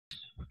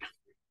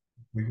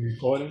We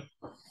recording?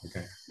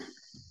 Okay.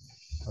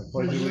 I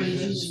pledge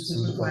allegiance to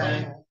the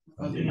flag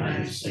of the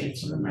United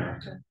States of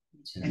America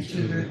and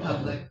to the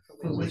republic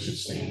for which it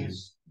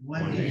stands,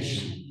 one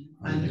nation,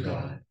 under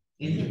God,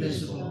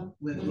 indivisible,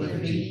 with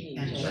liberty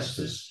and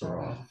justice for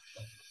all.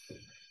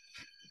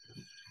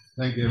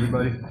 Thank you,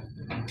 everybody.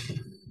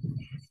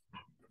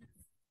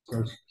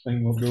 First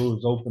thing we'll do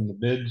is open the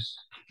bids.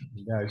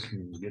 You guys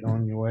can get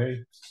on your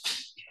way.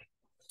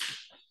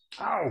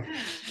 Ow!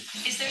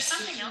 Is there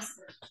something else?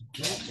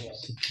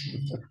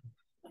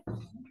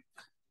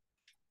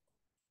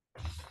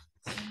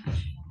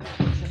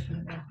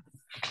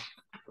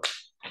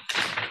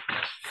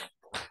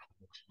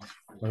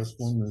 First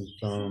one is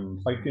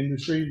from Pike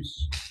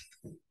Industries.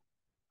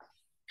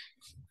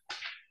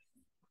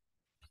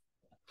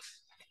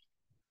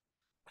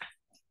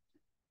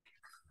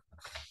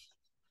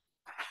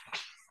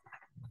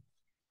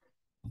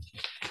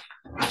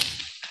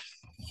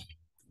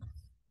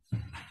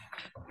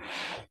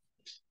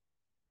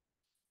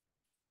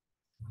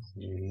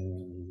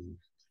 And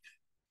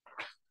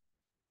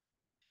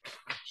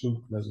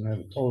Soup doesn't have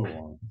a total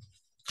on it.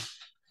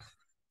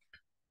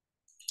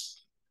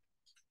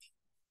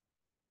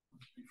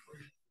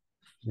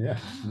 Yeah,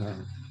 no.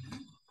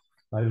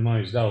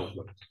 Itemized out,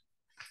 but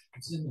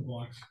It's in the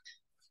box.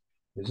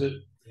 is it?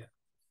 Yeah.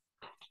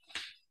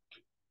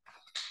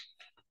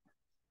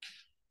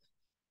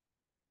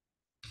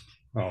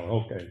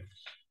 Oh, okay.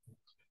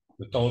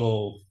 The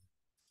total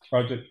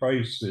project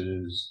price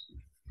is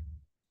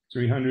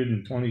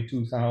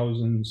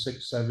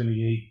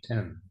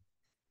 $322,678.10.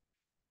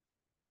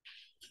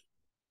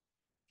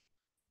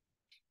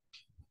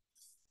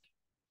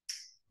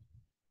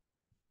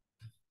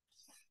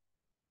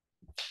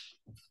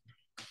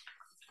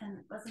 And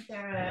wasn't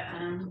there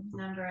a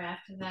number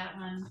after that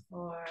one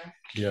for?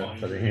 Yeah,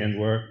 for the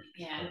handwork.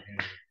 Yeah.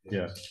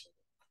 Yeah.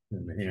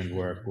 And the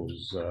handwork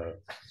was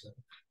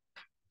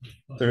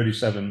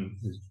 37.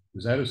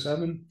 Is that a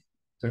 7?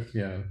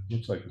 Yeah,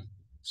 looks like a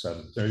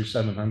 7.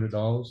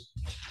 $3,700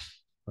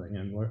 for the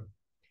handwork.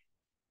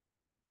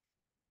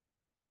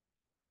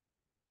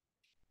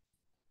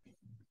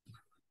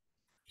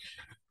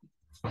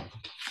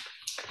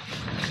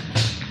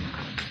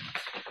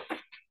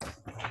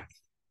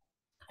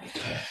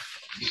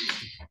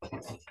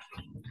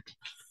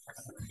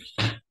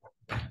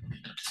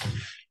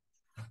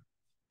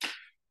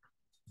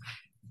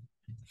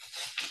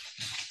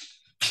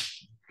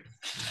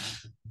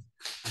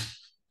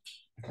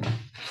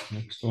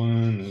 Next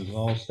one is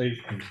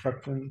Allstate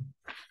Construction.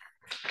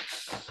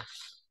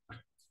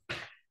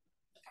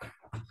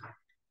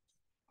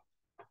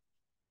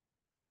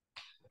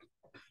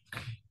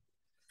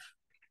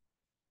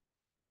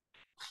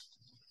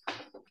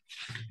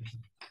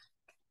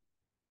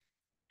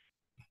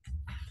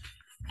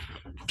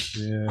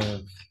 Yeah,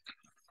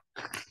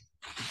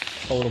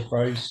 total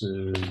price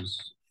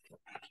is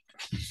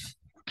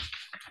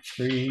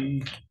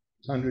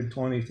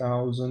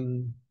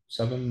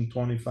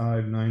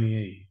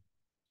 $320,725.98.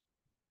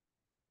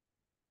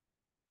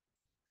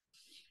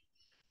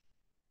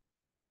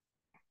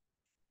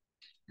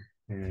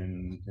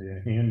 And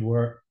the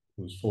handwork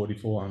was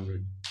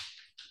 $4,400.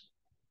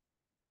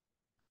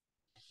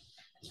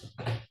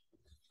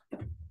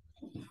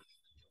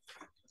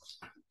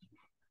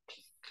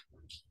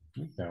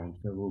 That one's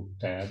got little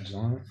tabs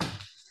on it.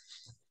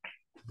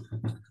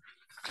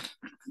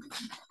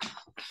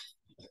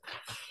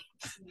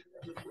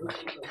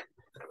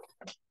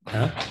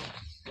 Huh?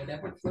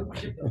 Whatever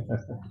floats your boat.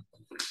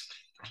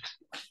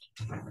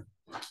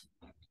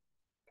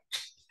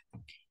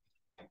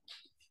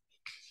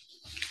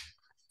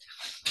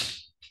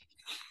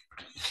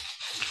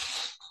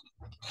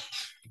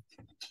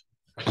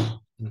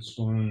 This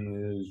one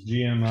is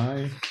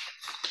GMI.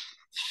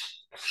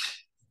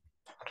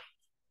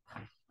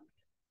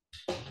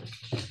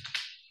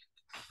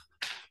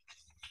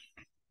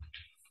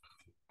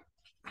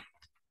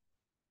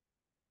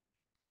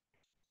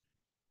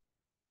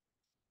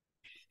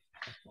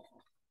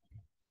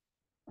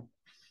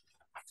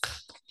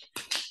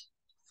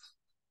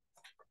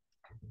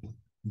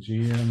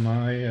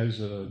 GMI has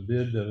a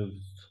bid of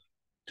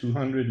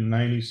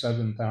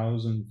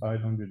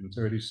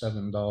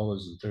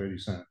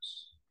 $297,537.30.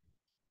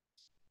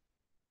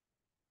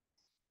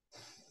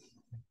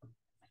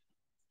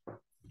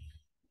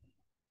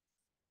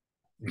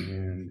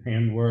 And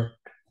handwork,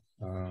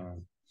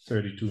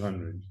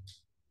 3,200.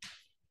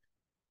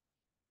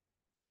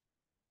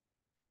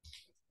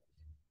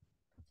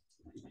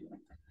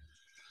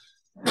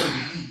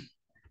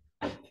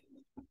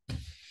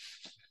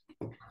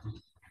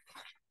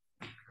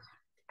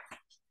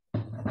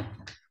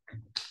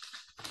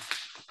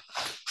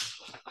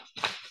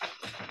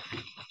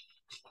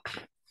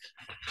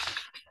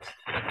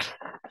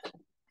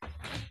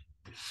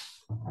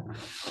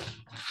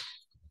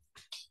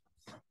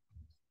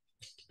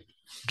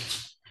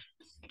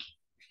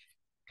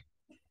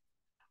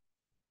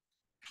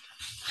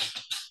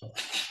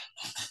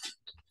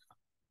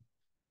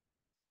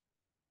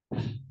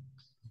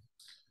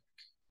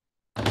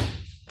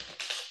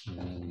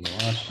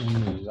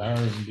 one is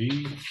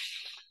R&D.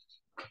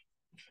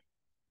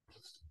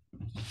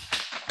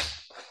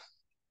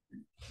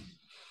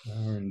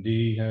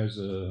 R&D has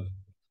a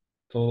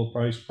total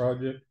price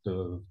project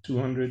of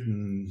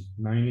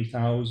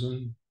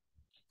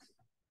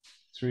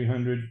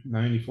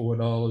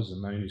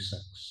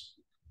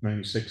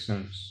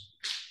 $290,394.96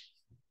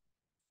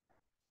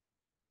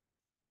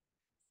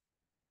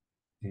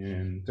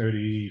 and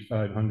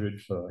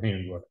 $3,500 for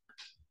handwork.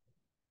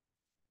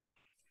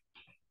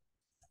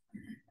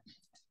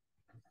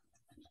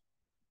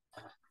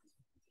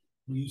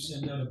 Will you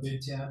send out a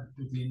bid tab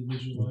with the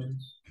individual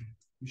items?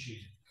 Appreciate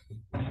it.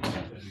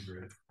 That'd be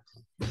great.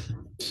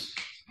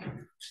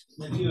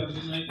 Thank you. Have a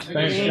good night.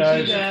 Thanks, Thank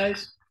guys. you,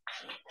 guys.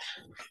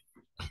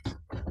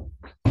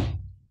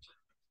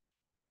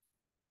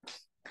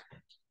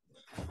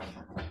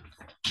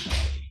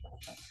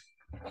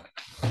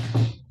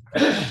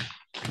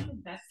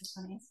 That's the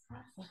funniest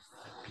process.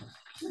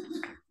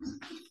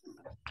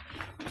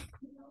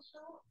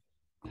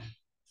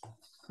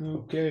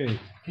 Okay.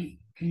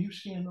 Can you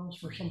scan those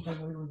for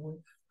sometime later in the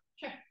week?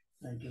 Sure.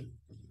 Thank you.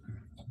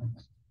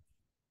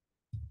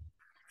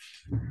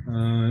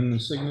 In the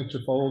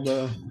signature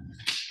folder,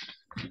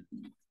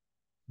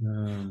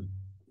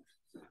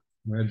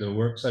 we had the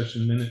work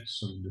session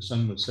minutes of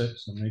December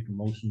 6th. I make a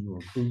motion to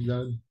approve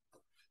that.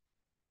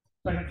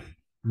 Second.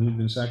 Moved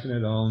and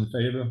seconded, all in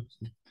favor?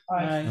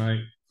 Aye.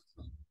 Aye.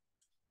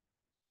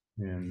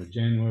 And the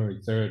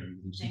January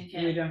 3rd, Thank We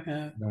you. don't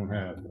have. don't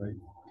have, right?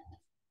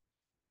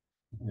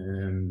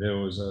 And there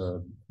was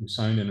we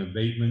signed an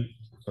abatement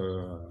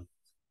for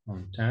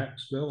on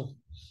tax bill.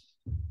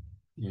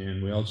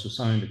 And we also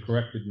signed a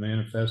corrected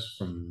manifest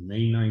from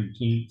May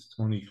 19th,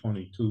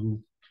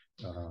 2022,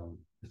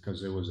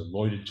 because there was a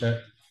voided check,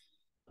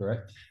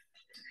 correct?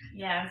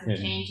 Yeah, it was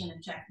a change in the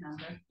check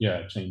number.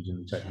 Yeah, changing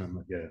the check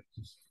number, yeah.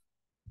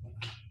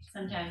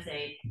 Sometimes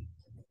they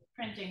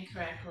print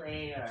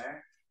incorrectly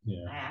or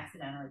Yeah. I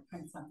accidentally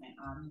print something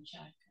on the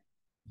check.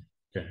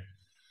 Okay.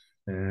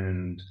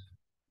 And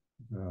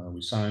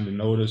we signed a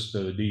notice to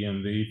the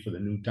DMV for the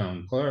new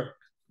town clerk.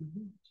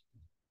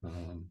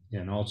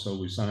 And also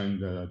we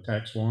signed a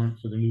tax warrant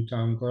for the new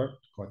town clerk,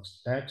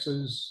 collects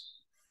taxes.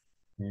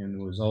 And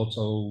there was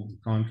also a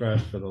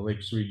contract for the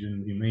Lakes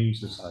Region Humane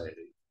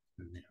Society.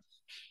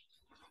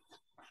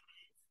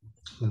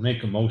 We'll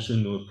make a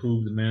motion to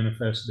approve the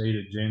manifest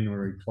dated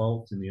January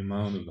 12th in the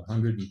amount of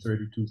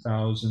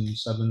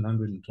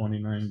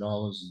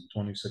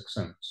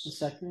 $132,729.26.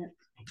 Second.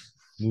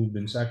 Moved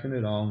and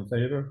seconded, all in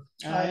favor?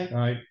 Aye.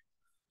 Aye.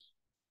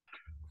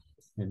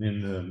 And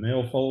in the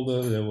mail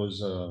folder, there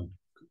was a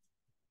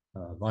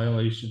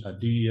violation, a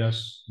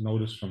DES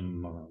notice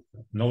from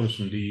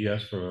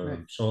DES for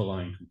a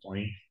shoreline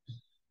complaint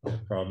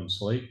at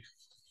Province Lake.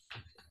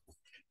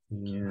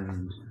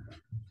 And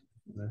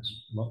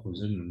that's what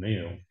was in the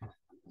mail,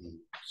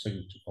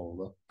 signature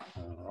folder.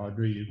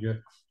 Audrey, you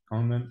get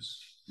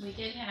comments? We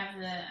did have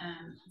the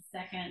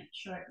second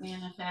short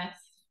manifest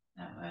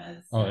that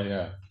was. Oh,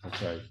 yeah, that's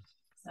right.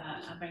 So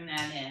I'll bring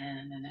that in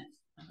a minute.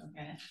 I'll go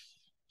get it.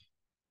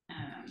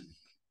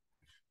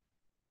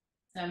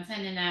 So I'm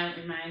sending out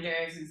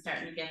reminders and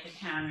starting to get the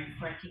town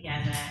report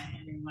together,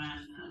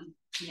 everyone,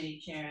 committee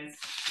chairs.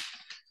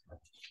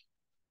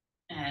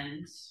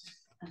 And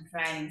I'm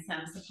providing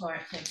some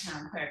support to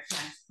town clerk,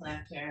 tax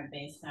collector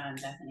based on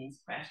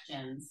Bethany's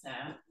questions. So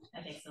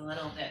that takes a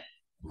little bit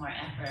more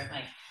effort.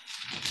 Like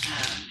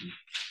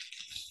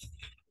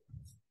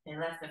they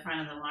left the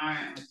front of the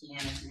warrant with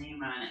Deanna's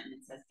name on it and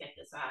it says, get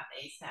this off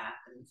ASAP.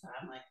 And so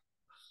I'm like,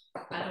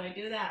 how do I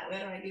do that? Where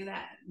do I do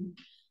that?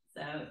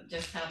 So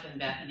just helping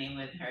Bethany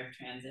with her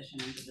transition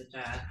into the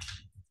job,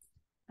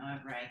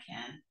 however I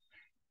can.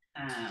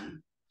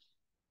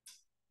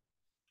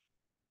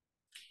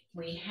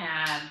 We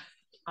have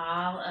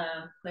all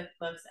of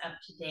QuickBooks up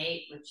to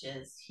date, which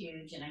is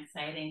huge and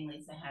exciting.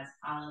 Lisa has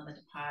all of the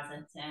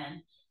deposits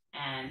in,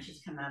 and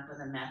she's come up with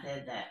a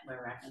method that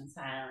we're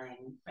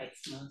reconciling quite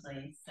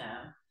smoothly. So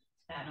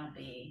that'll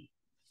be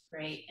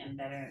great and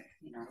better.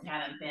 You know, we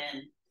haven't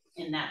been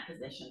in that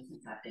position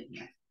since I've been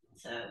here.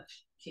 So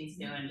she's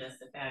doing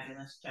just a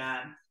fabulous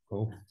job.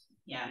 Cool.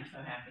 Yeah, I'm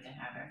so happy to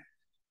have her.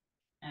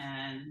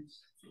 And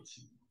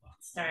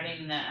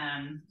starting the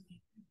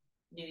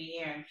new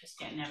year, just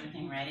getting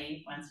everything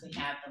ready. Once we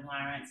have the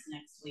warrants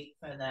next week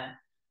for the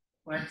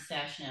work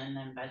session,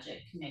 then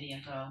budget committee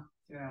will go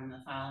through them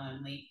the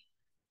following week.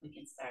 We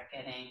can start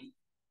getting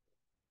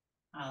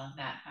all of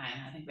that fine.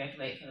 I think we have to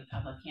wait for the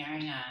public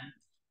hearing on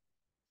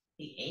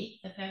the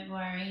 8th of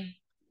February.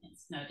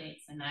 It's no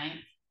date's the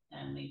 9th.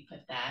 Then we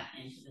put that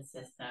into the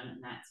system,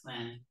 and that's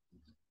when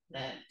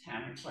the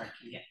town report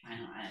can get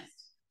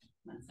finalized,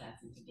 once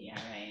that's into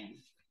DRA.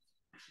 And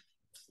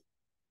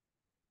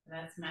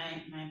that's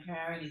my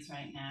priorities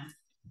right now.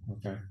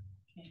 Okay.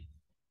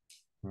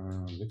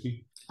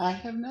 Vicky? I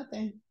have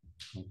nothing.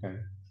 Okay.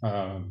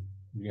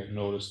 You get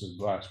notice of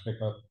glass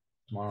pickup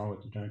tomorrow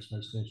at the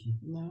transfer station?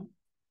 No.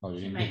 Oh, you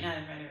She didn't might get? not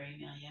have read her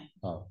email yet.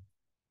 Oh.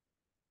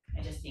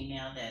 I just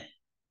emailed it.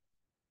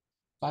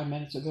 5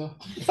 minutes ago.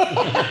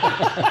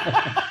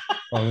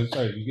 Oh, that's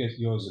right, you get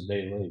yours a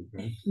day late,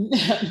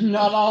 right?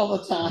 Not all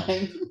the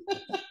time.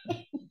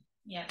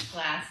 Yep,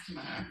 glass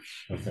tomorrow.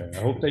 Okay,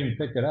 I hope they can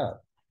pick it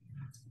up.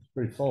 It's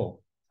pretty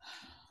full.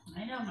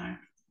 I know, Mark.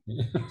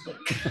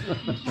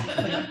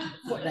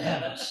 Foot and a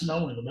half of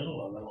snow in the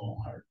middle of it,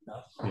 all hard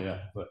enough. Yeah,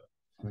 but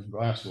the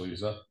glass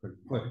weighs up pretty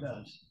quick. It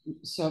does.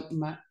 So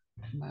Mac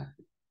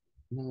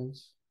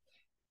knows.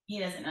 He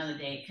doesn't know the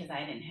date because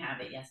I didn't have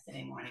it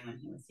yesterday morning when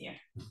he was here.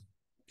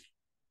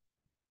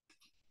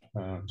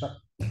 Chuck,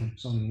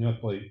 something on your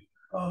plate.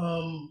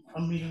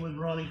 I'm meeting with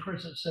Ron and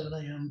Chris at 7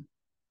 a.m.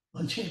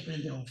 on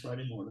Champion Hill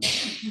Friday morning.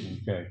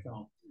 Okay,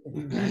 So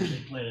I'm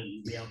actually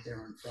planning to be out there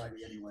on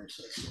Friday anyway,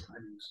 so the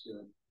timing's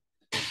good.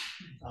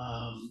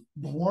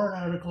 The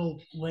warrant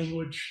article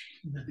language,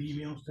 the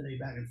emails today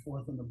back and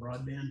forth on the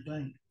broadband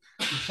thing.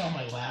 You saw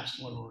my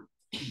last one where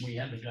we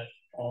haven't got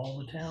all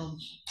the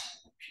towns.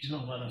 She's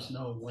gonna let us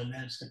know when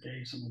that's the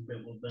case, and we'll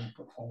be able to then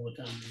put all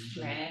the towns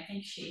in. Right, I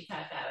think she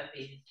thought that would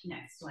be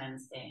next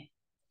Wednesday.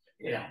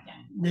 Yeah,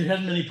 Yeah. there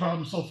hasn't been any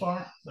problems so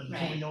far, but until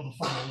we Right. know the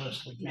final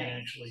list, we can't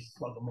Right. actually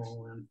plug them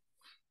all in.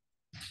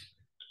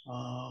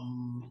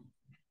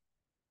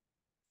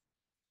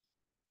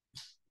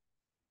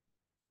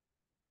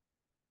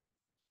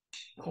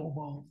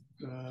 Cobalt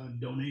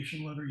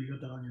donation letter, you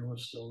got that on your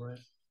list still, right?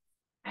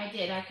 I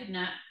did. I could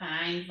not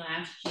find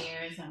last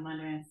year's. I'm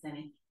wondering if there's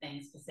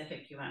anything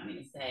specific you want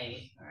me to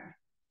say or.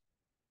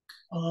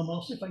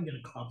 I'll see if I can get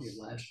a copy of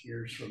last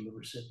year's from the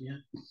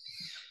recipient.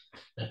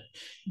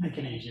 Make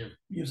it easier,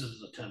 use it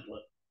as a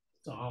template,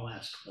 so I'll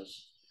ask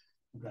Chris.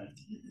 Okay,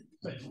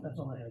 but that's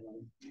all I have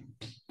on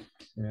it.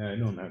 yeah, I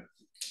don't have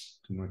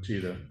too much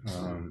either.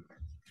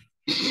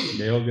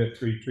 They'll get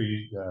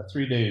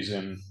 3 days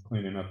in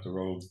cleaning up the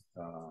road.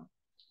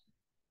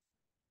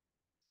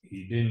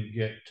 He didn't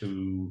get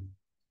to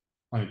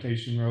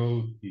Plantation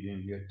Road, he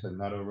didn't get to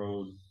Nutter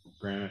Road,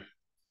 Granite,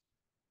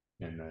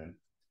 and then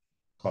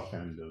top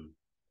end of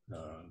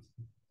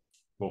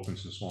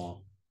Wilkinson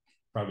Swamp.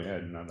 Probably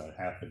had another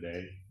half a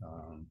day.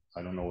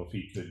 I don't know if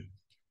he could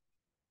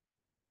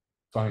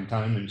find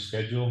time and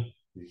schedule.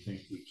 Do you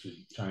think we should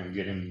try and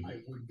get him?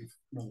 I would be,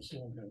 no,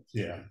 still okay.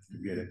 Yeah, to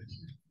get it,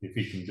 if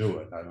he can do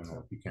it. I don't know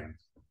if he can.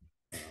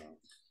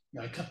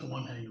 Yeah, I cut the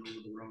one hanging over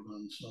the road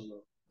on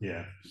Snow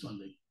Yeah.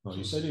 Sunday. Well,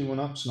 he said he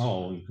went up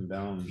snow and come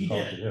down He top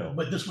did, the hill.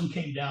 but this one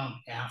came down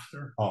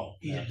after Oh,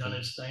 he had done after.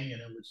 his thing,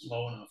 and it was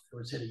low enough. It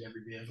was hitting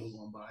every vehicle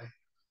going by.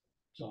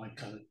 So I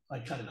cut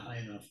it high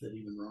enough that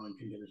even Ron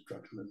can get his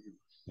truck to the view.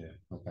 Yeah,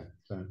 okay,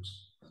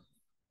 thanks.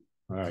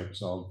 All right,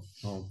 so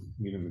I'll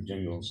meet him with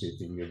Jingle and see if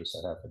he can give us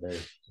a half a day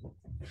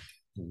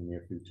in the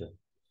near future.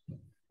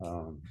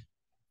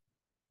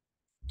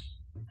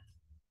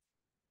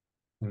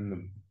 In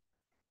the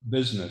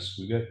business,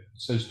 we got, it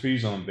says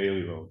trees on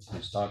Bailey Road. I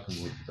was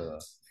talking with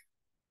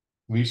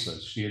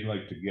Lisa. She'd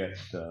like to get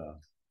the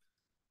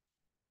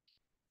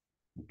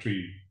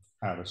tree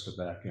harvester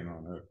back in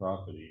on her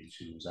property.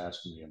 She was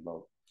asking me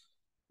about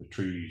the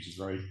trees,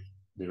 right?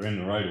 They're in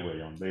the right of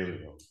way on Bailey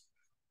Road.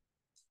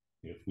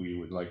 If we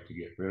would like to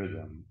get rid of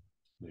them,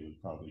 they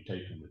would probably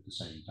take them at the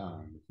same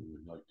time if we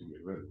would like to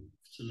get rid of them.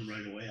 It's in the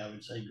right of way, I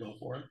would say go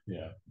for it.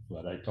 Yeah,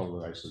 but I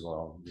told her, I said,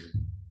 well, you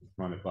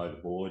run it by the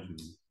board and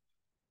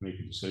make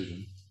a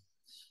decision.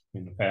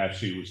 In the past,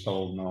 she was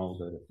told no,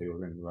 that if they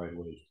were in the right of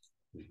way,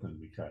 they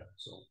couldn't be cut,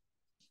 so.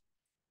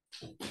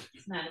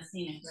 It's not a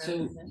scenic road,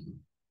 So- is it?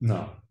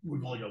 No,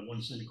 We've only got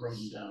one scenic road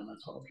in town,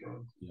 that's Hobbs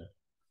Road. Yeah.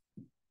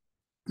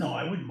 No,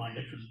 I wouldn't mind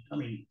it, because, I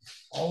mean,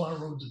 all our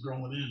roads are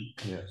growing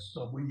in, yes,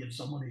 so if we can get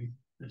somebody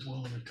that's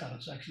willing to cut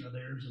a section of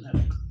theirs and have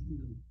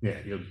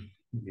it, yeah,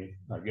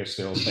 I guess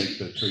they'll take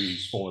the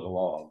trees for the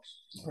logs.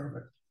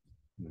 perfect.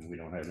 And we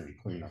don't have any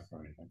cleanup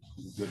or anything.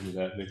 You good with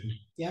that, Vicky?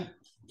 Yeah.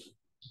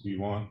 Do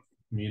you want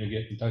me to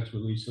get in touch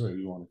with Lisa, or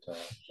you want to tell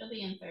her? She'll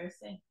be in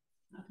Thursday.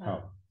 Okay.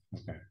 Oh,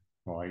 okay.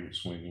 Well, I can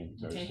swing in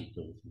Thursday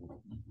too.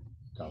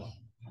 Tell her.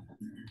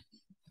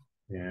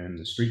 And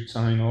the street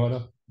sign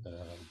order,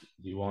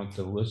 do you want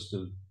the list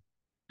of?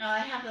 Oh, I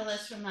have the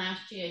list from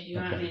last year. Do you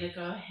want me Okay. to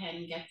go ahead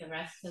and get the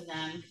rest of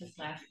them? Because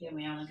last year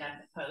we only got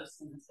the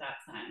posts and the stop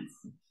signs.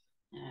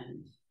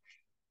 And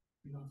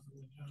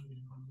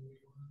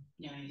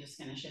you're just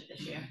gonna ship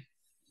this year.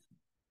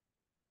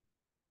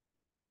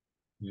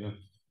 Yeah.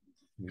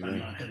 I'm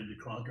not headed to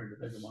Concord to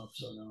pick them up,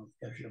 so no,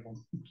 catch up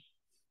them.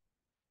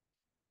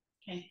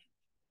 Okay.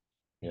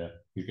 Yeah,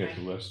 you get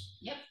the list?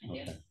 Yep, I do.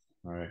 Okay,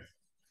 all right.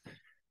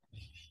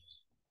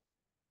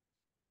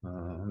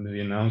 Under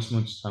the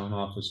announcements, town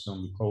office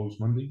gonna be closed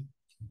Monday.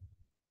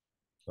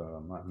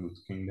 Martin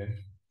Luther King Day,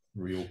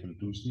 reopen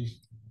Tuesday,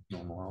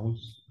 normal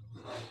hours.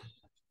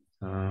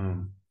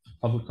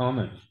 Public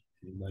comment,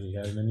 anybody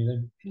have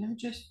anything? Can I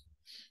just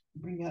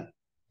bring up,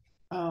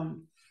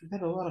 I've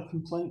had a lot of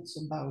complaints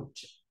about,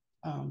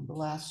 the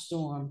last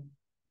storm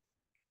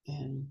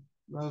and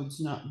roads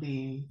not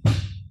being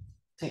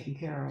taken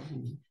care of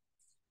and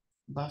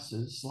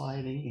buses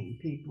sliding and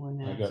people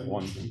in I got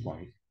one accidents.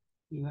 complaint.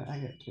 I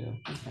get two,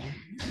 okay.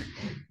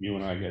 You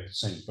and I get the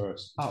same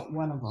person. Oh,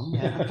 one of them,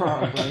 yeah,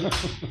 probably.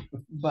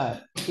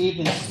 But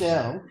even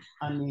still,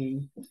 I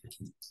mean,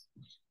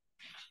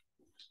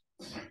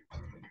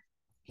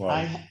 Well,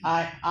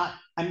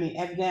 I mean,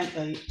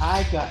 evidently,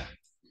 I got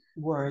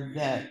word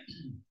that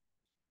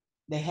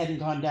they hadn't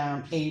gone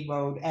down a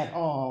road at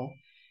all,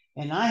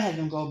 and I had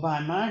them go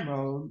by my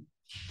road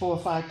 4 or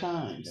 5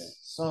 times, they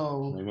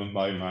so. went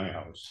by my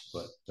house,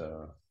 but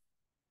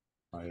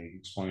I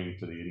explained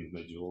to the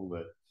individual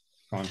that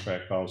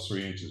contract calls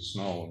 3 inches of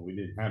snow, and we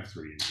didn't have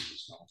 3 inches of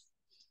snow.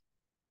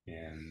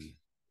 And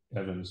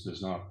Evans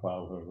does not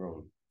plow her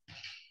road.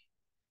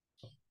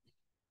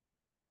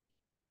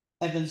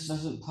 Evans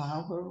doesn't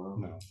plow her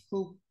road? No,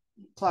 Who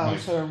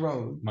plows Mike. her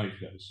road? Mike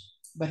does.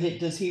 But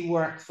does he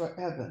work for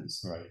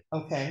Evans? Right.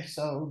 Okay,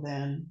 so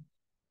then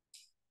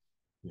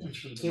Yeah.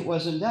 it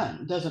wasn't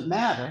done. Doesn't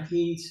matter.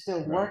 He's still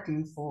Right.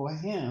 working for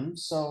him,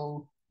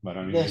 so But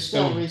I mean, they're it's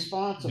still still,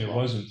 responsible. there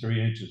wasn't 3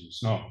 inches of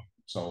snow,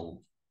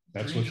 so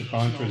that's 3 what the inches of snow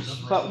contract.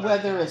 doesn't But reflect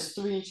whether that. it's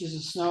 3 inches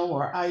of snow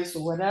or ice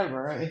or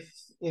whatever,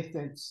 if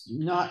it's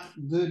not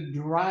good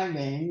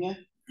driving,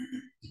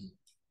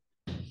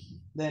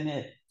 then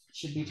it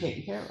should be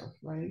taken care of,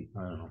 right? I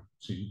don't know.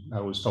 I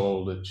was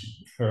told that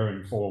her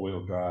and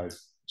 4-wheel drive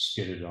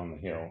skidded on the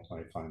hill.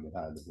 I find it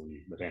hard to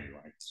believe, but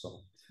anyway,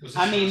 so. Was this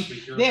I mean, last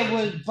week you were there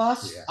present? was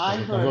bus, Yeah, I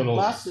the heard little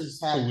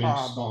buses had 2-inch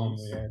storm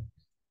problems. we had.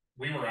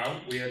 We were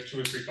out. We had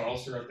 2 or 3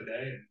 calls throughout the day.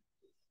 I mean,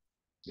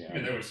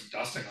 Yeah, there was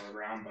dusting on the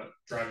ground, but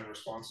driving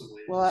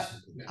responsibly. Well,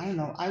 was- I don't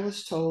know, I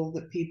was told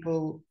that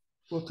people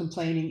were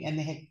complaining and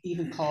they had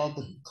even called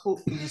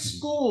the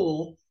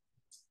school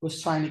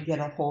was trying to get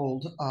a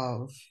hold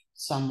of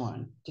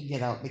someone to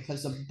get out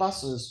because the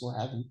buses were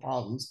having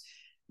problems.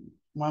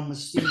 One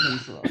was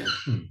Stevens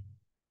Road.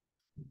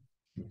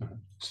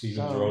 Stevens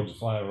So- Road's a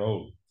flat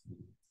road.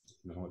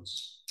 You know,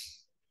 it's,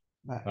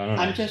 But I don't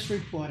know. I'm just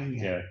reporting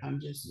it. Yeah.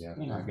 I'm just, yeah,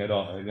 you know. I got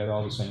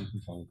all the same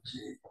complaints.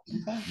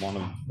 Okay. One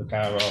of the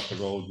car off the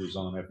road was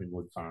on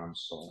Effingham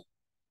Farms, so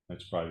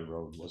that's private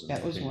road, wasn't.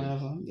 That was anything- one of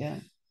them, yeah.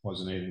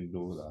 Wasn't anything to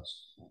do with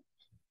us.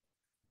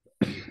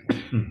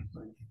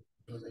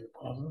 Was it a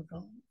positive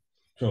comment?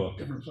 Sure.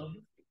 Different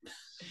subject.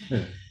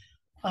 Yeah.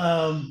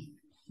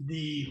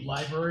 The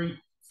library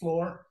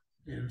floor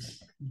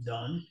is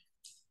done.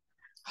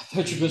 I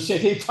thought you were gonna say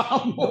they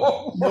found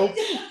more. Nope.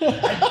 No,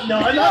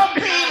 I Not know.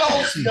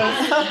 Beatles. No.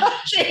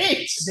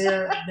 Jeez.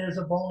 There's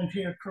a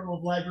volunteer crew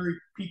of library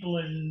people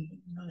and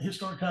the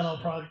Historic Town Hall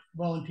project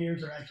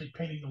volunteers are actually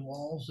painting the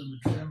walls and the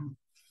trim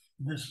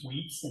this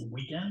week and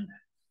weekend.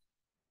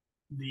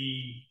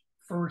 The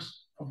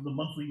first of the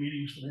monthly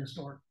meetings for the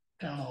Historic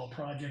Town Hall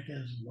project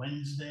is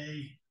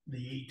Wednesday, the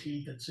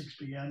 18th at 6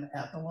 p.m.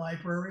 at the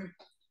library.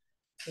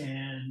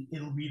 And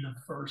it'll be the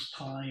first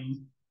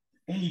time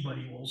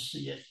anybody will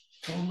see it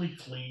totally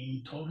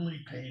clean, totally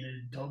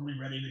painted, totally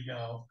ready to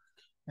go.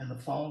 And the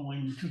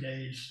following 2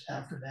 days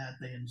after that,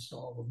 they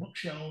install the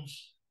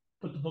bookshelves,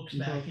 put the books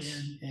back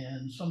in,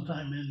 and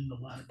sometime in the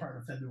latter part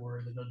of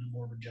February, they're gonna do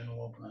more of a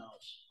general open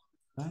house.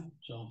 Huh?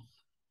 So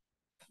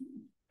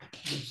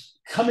it's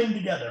coming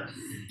together.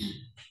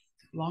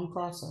 Long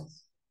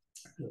process.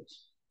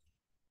 Yes.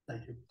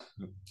 Thank you.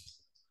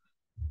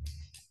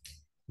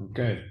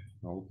 Okay,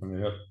 I'll open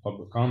it up,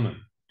 public comment.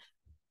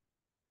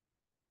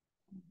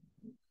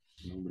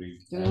 Nobody.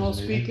 They all has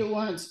speak anything? at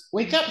once.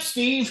 Wake up,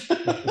 Steve. The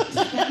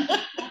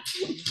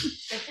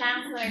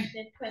town clerk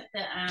did put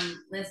the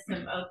list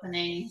of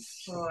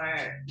openings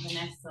for the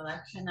next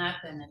election up,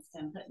 and it's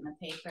been put in the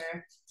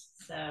paper.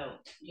 So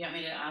you want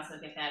me to also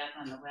get that up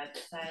on the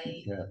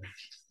website? Yeah.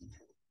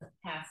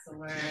 Pass the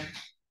word.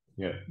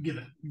 Give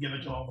it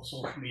to all the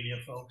social media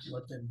folks,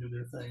 let them do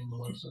their thing,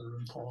 Melissa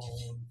and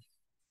Paul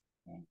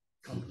and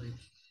company.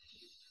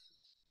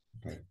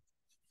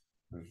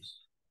 Thanks.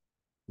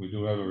 We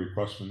do have a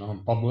request for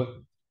non-public,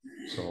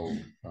 so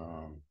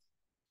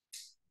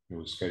it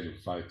was scheduled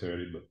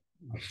 5:30, but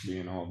us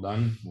being all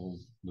done, we'll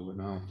do it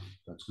now.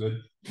 That's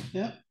good.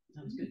 Yep,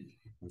 sounds good.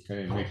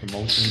 Okay, make a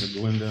motion to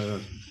go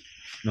into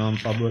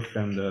non-public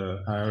and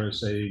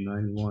RSA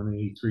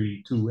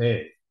 91A3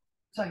 2A.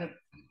 Second.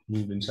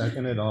 Moved and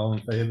seconded, all in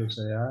favor,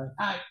 say aye.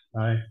 Aye.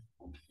 Aye.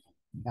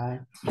 Guy.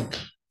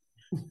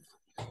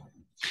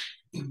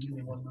 Give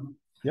me 1 minute.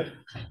 Yep.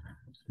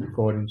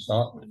 Recording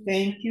stop.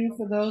 Thank you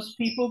for those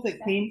people that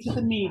came to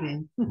the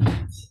meeting.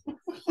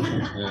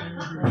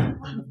 Yeah.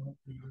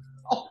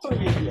 All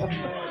 3 of you.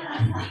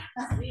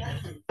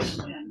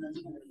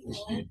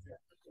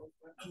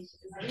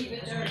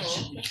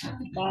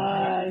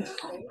 Bye.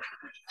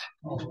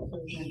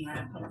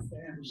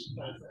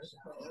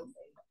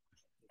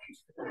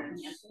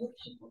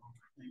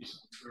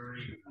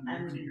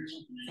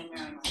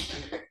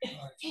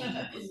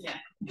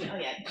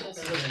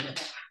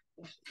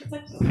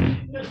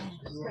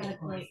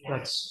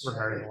 That's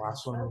regarding the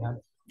last one we had.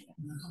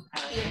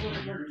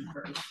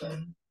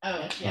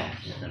 Oh, yeah.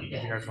 If you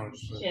guys want to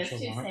just She has chill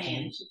 2 on it.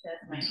 sayings. She says,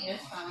 my hair's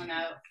falling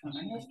out, or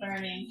my hair's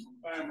burning,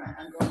 or my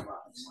unborn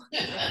lost.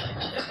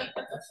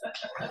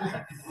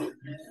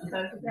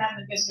 just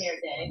having a good hair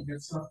day.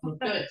 Get stuff to-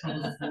 Good.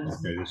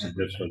 Okay, this is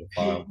just for the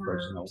file,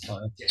 personnel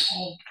file.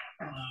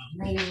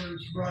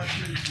 Rollers,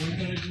 brushes, when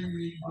can I bring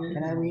the?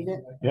 Can I read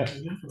it? Yeah.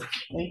 Thank you.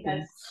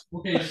 Because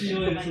Okay, see you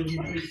later. So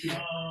my-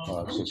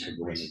 It's just to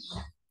go in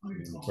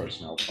the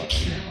personnel file.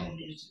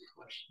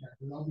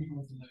 I'll be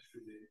going for the next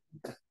few days.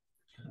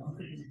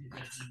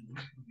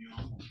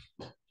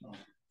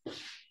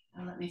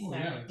 let me Oh,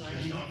 start yeah.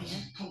 recording The office here.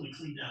 is totally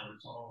cleaned out,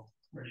 it's all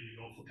ready to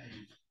go for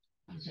paint.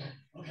 Okay.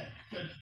 Okay, good.